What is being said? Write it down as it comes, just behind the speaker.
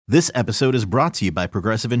This episode is brought to you by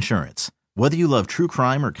Progressive Insurance. Whether you love true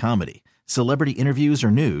crime or comedy, celebrity interviews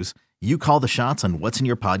or news, you call the shots on what's in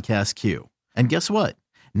your podcast queue. And guess what?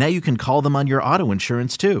 Now you can call them on your auto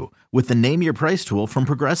insurance too with the Name Your Price tool from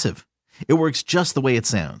Progressive. It works just the way it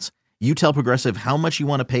sounds. You tell Progressive how much you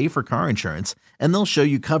want to pay for car insurance, and they'll show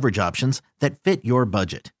you coverage options that fit your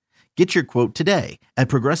budget. Get your quote today at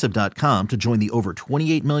Progressive.com to join the over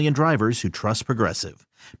 28 million drivers who trust Progressive.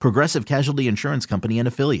 Progressive Casualty Insurance Company and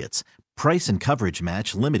Affiliates. Price and coverage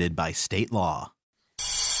match limited by state law.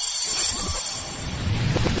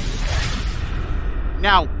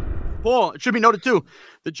 Now, Paul, it should be noted too,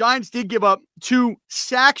 the Giants did give up 2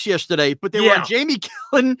 sacks yesterday, but they were on Jamie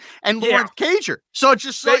Gillen and Lawrence Cager. So it's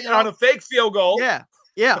just on a fake field goal.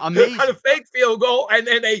 Yeah, amazing. On a fake field goal and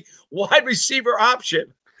then a wide receiver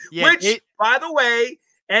option. Which, by the way,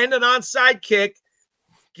 and an onside kick,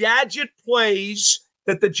 gadget plays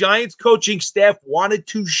that the Giants coaching staff wanted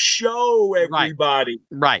to show everybody.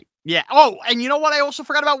 Right. Yeah. Oh, and you know what I also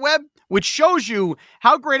forgot about Webb? Which shows you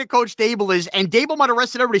how great a coach Dable is. And Dable might have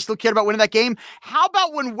rested everybody, still cared about winning that game. How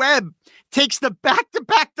about when Webb takes the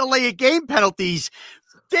back-to-back delay of game penalties?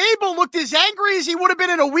 Dable looked as angry as he would have been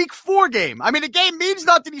in a Week 4 game. I mean, the game means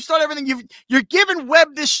nothing. You start everything. You're giving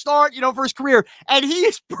Webb this start, for his career, and he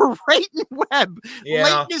is berating Webb late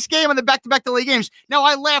in this game on the back-to-back delay games. Now,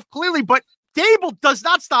 I laugh clearly, but Dable does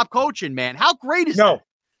not stop coaching, man. How great is that?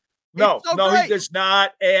 No, he does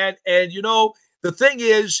not. And the thing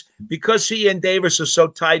is, because he and Davis are so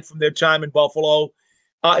tight from their time in Buffalo,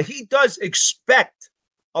 he does expect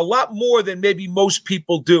a lot more than maybe most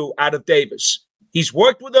people do out of Davis. He's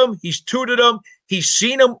worked with him. He's tutored him. He's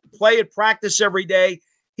seen him play at practice every day.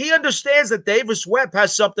 He understands that Davis Webb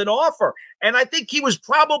has something to offer. And I think he was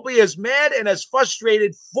probably as mad and as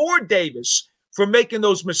frustrated for Davis for making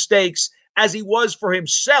those mistakes as he was for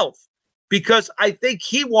himself, because I think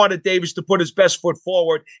he wanted Davis to put his best foot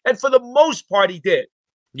forward. And for the most part, he did.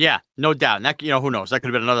 Yeah, no doubt. And that, who knows? That could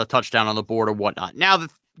have been another touchdown on the board or whatnot. Now,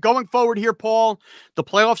 going forward here, Paul, the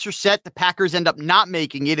playoffs are set. The Packers end up not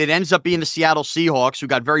making it. It ends up being the Seattle Seahawks, who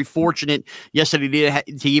got very fortunate yesterday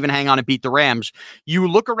to even hang on and beat the Rams. You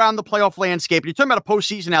look around the playoff landscape, and you're talking about a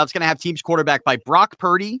postseason now that's going to have teams quarterbacked by Brock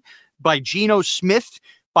Purdy, by Geno Smith,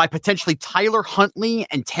 by potentially Tyler Huntley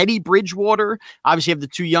and Teddy Bridgewater. Obviously, you have the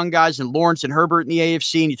 2 young guys in Lawrence and Herbert in the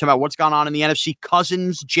AFC, and you talk about what's gone on in the NFC.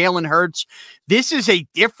 Cousins, Jalen Hurts. This is a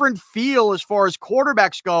different feel as far as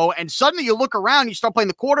quarterbacks go, and suddenly you look around, you start playing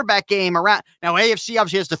the quarterback game around. Now, AFC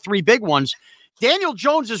obviously has the 3 big ones. Daniel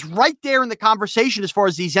Jones is right there in the conversation as far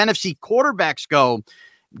as these NFC quarterbacks go.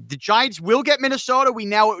 The Giants will get Minnesota. We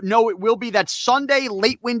now know it will be that Sunday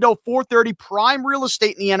late window, 4:30 prime real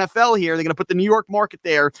estate in the NFL here. They're going to put the New York market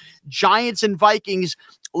there. Giants and Vikings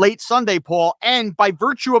late Sunday, Paul. And by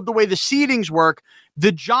virtue of the way the seedings work,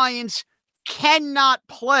 the Giants cannot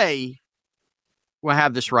play. We'll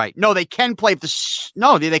have this right. No, they can play.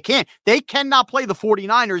 They can't. They cannot play the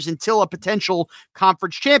 49ers until a potential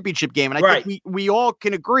conference championship game. And I think we all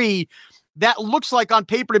can agree that looks like on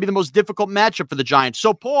paper to be the most difficult matchup for the Giants.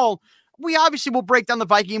 So, Paul, we obviously will break down the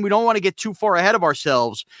Viking. We don't want to get too far ahead of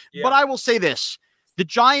ourselves. Yeah. But I will say this. The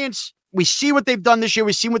Giants, we see what they've done this year.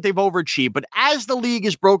 We see what they've overachieved. But as the league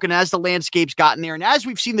is broken, as the landscape's gotten there, and as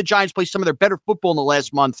we've seen the Giants play some of their better football in the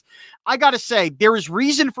last month, I got to say, there is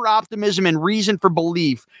reason for optimism and reason for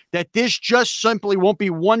belief that this just simply won't be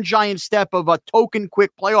one giant step of a token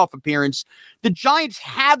quick playoff appearance. The Giants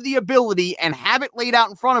have the ability and have it laid out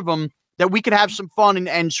in front of them that we could have some fun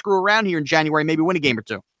and screw around here in January, maybe win a game or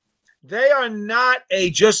 2. They are not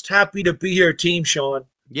a just happy to be here team, Sean.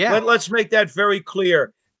 Yeah. Let's make that very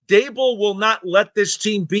clear. Dable will not let this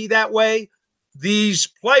team be that way. These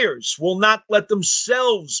players will not let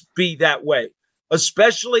themselves be that way,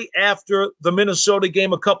 especially after the Minnesota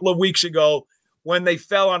game a couple of weeks ago when they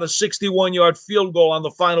fell on a 61-yard field goal on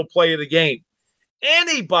the final play of the game.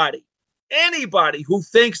 Anybody who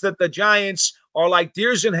thinks that the Giants are like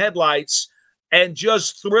deers in headlights and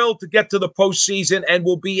just thrilled to get to the postseason and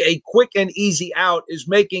will be a quick and easy out is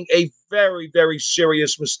making a very, very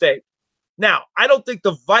serious mistake. Now, I don't think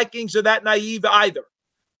the Vikings are that naive either.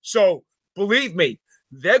 So believe me,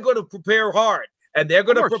 they're going to prepare hard and they're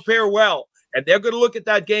going to prepare well. And they're going to look at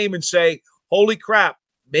that game and say, holy crap,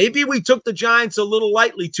 maybe we took the Giants a little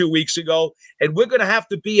lightly 2 weeks ago, and we're going to have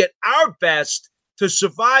to be at our best to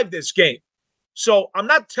survive this game. So I'm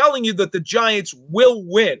not telling you that the Giants will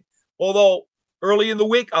win, although early in the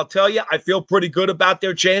week, I'll tell you, I feel pretty good about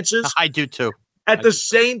their chances. I do too. At the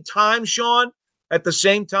same time, Sean, if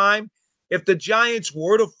the Giants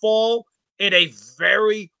were to fall in a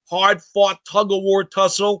very hard-fought tug-of-war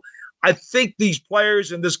tussle, I think these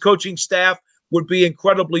players and this coaching staff would be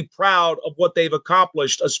incredibly proud of what they've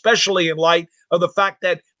accomplished, especially in light of the fact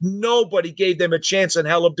that nobody gave them a chance in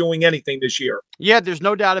hell of doing anything this year. Yeah, there's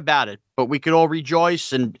no doubt about it. But we could all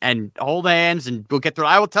rejoice and hold hands, and we'll get through it.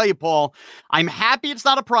 I will tell you, Paul, I'm happy it's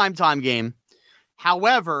not a primetime game.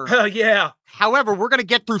 However, However, we're going to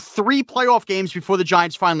get through 3 playoff games before the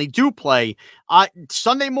Giants finally do play.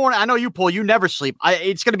 Sunday morning, I know you, Paul, you never sleep.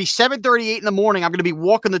 It's going to be 7:38 in the morning. I'm going to be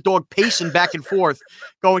walking the dog, pacing back and forth,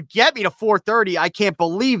 going, get me to 4:30. I can't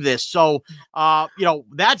believe this. So,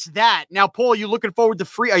 that's that. Now, Paul, you looking forward to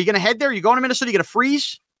Are you going to head there? You going to Minnesota? You going to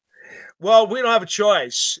freeze? Well, we don't have a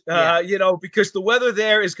choice, because the weather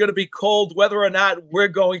there is going to be cold, whether or not we're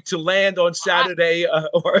going to land on Saturday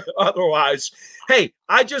or otherwise. Hey,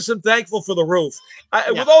 I just am thankful for the roof.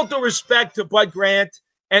 With all due respect to Bud Grant,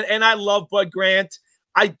 and I love Bud Grant,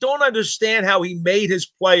 I don't understand how he made his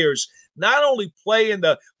players not only play in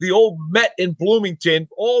the old Met in Bloomington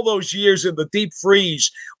all those years in the deep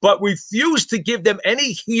freeze, but refused to give them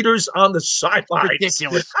any heaters on the sidelines.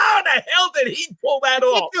 Ridiculous. How the hell did he pull that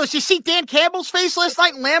off? Ridiculous. You see Dan Campbell's face last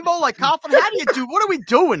night in Lambeau? Like, Coughlin, how do you do? What are we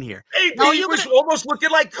doing here? He was almost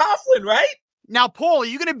looking like Coughlin, right? Now, Paul, are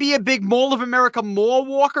you going to be a big Mall of America mall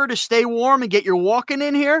walker to stay warm and get your walking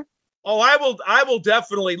in here? Oh, I will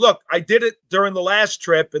definitely. Look, I did it during the last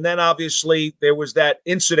trip, and then obviously there was that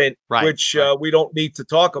incident, which we don't need to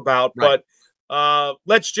talk about. Right. But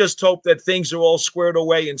let's just hope that things are all squared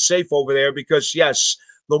away and safe over there because, yes,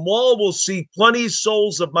 the mall will see plenty of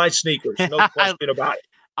soles of my sneakers. No question about it.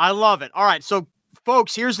 I love it. All right, so,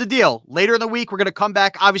 folks, here's the deal. Later in the week, we're going to come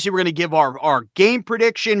back. Obviously, we're going to give our game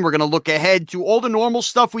prediction. We're going to look ahead to all the normal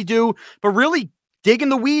stuff we do, but really dig in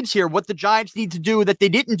the weeds here, what the Giants need to do that they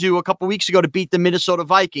didn't do a couple weeks ago to beat the Minnesota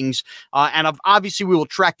Vikings. And obviously we will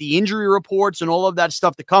track the injury reports and all of that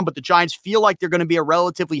stuff to come, but the Giants feel like they're going to be a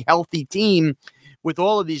relatively healthy team with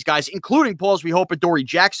all of these guys, including Paul's. We hope Adoree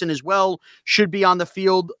Jackson as well should be on the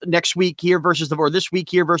field this week here versus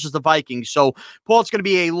the Vikings. So, Paul, it's going to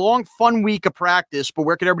be a long, fun week of practice, but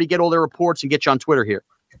where can everybody get all their reports and get you on Twitter here?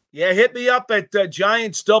 Yeah, hit me up at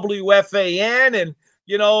Giants WFAN. And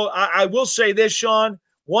I will say this, Sean,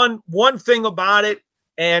 one thing about it,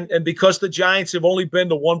 and because the Giants have only been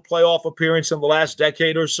to one playoff appearance in the last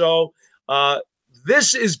decade or so,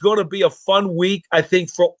 this is going to be a fun week, I think,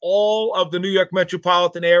 for all of the New York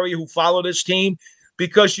metropolitan area who follow this team,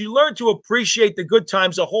 because you learn to appreciate the good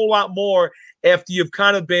times a whole lot more after you've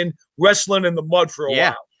kind of been wrestling in the mud for a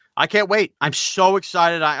while. I can't wait. I'm so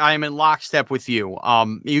excited. I am in lockstep with you.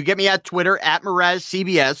 You get me at Twitter, at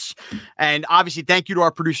MrazCBS. And obviously, thank you to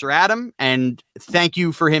our producer, Adam. And thank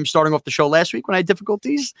you for him starting off the show last week when I had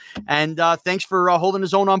difficulties. And thanks for holding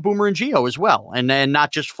his own on Boomer and Gio as well. And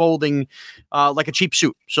not just folding like a cheap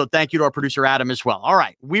suit. So thank you to our producer, Adam, as well. All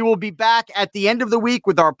right. We will be back at the end of the week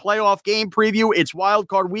with our playoff game preview. It's Wild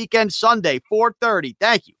Card Weekend, Sunday, 4:30.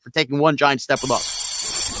 Thank you for taking one giant step with us.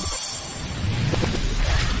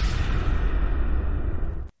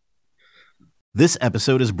 This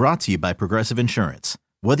episode is brought to you by Progressive Insurance.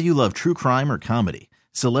 Whether you love true crime or comedy,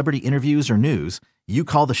 celebrity interviews or news, you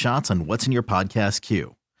call the shots on what's in your podcast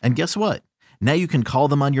queue. And guess what? Now you can call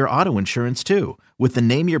them on your auto insurance too with the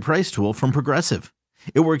Name Your Price tool from Progressive.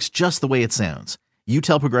 It works just the way it sounds. You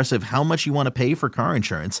tell Progressive how much you want to pay for car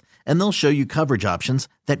insurance, and they'll show you coverage options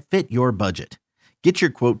that fit your budget. Get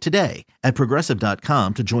your quote today at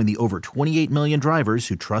Progressive.com to join the over 28 million drivers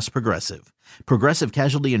who trust Progressive. Progressive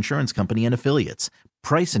Casualty Insurance Company and Affiliates.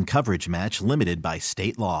 Price and coverage match limited by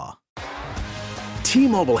state law.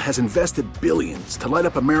 T-Mobile has invested billions to light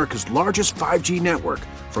up America's largest 5G network,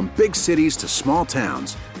 from big cities to small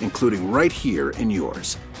towns, including right here in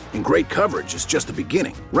yours. And great coverage is just the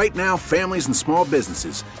beginning. Right now, families and small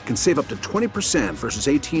businesses can save up to 20% versus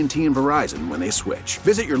AT&T and Verizon when they switch.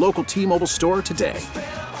 Visit your local T-Mobile store today.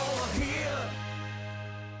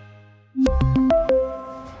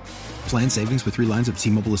 Plan savings with 3 lines of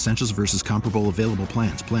T-Mobile Essentials versus comparable available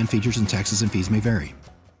plans. Plan features and taxes and fees may vary.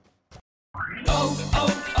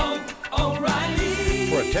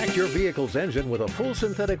 O'Reilly. Protect your vehicle's engine with a full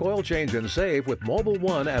synthetic oil change and save with Mobil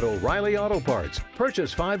 1 at O'Reilly Auto Parts.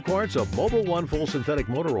 Purchase 5 quarts of Mobil 1 full synthetic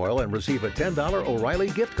motor oil and receive a $10 O'Reilly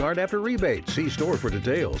gift card after rebate. See store for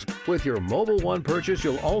details. With your Mobil 1 purchase,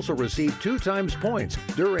 you'll also receive 2 times points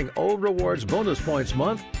during O Rewards Bonus Points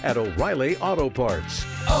Month at O'Reilly Auto Parts.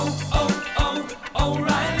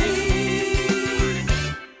 O'Reilly.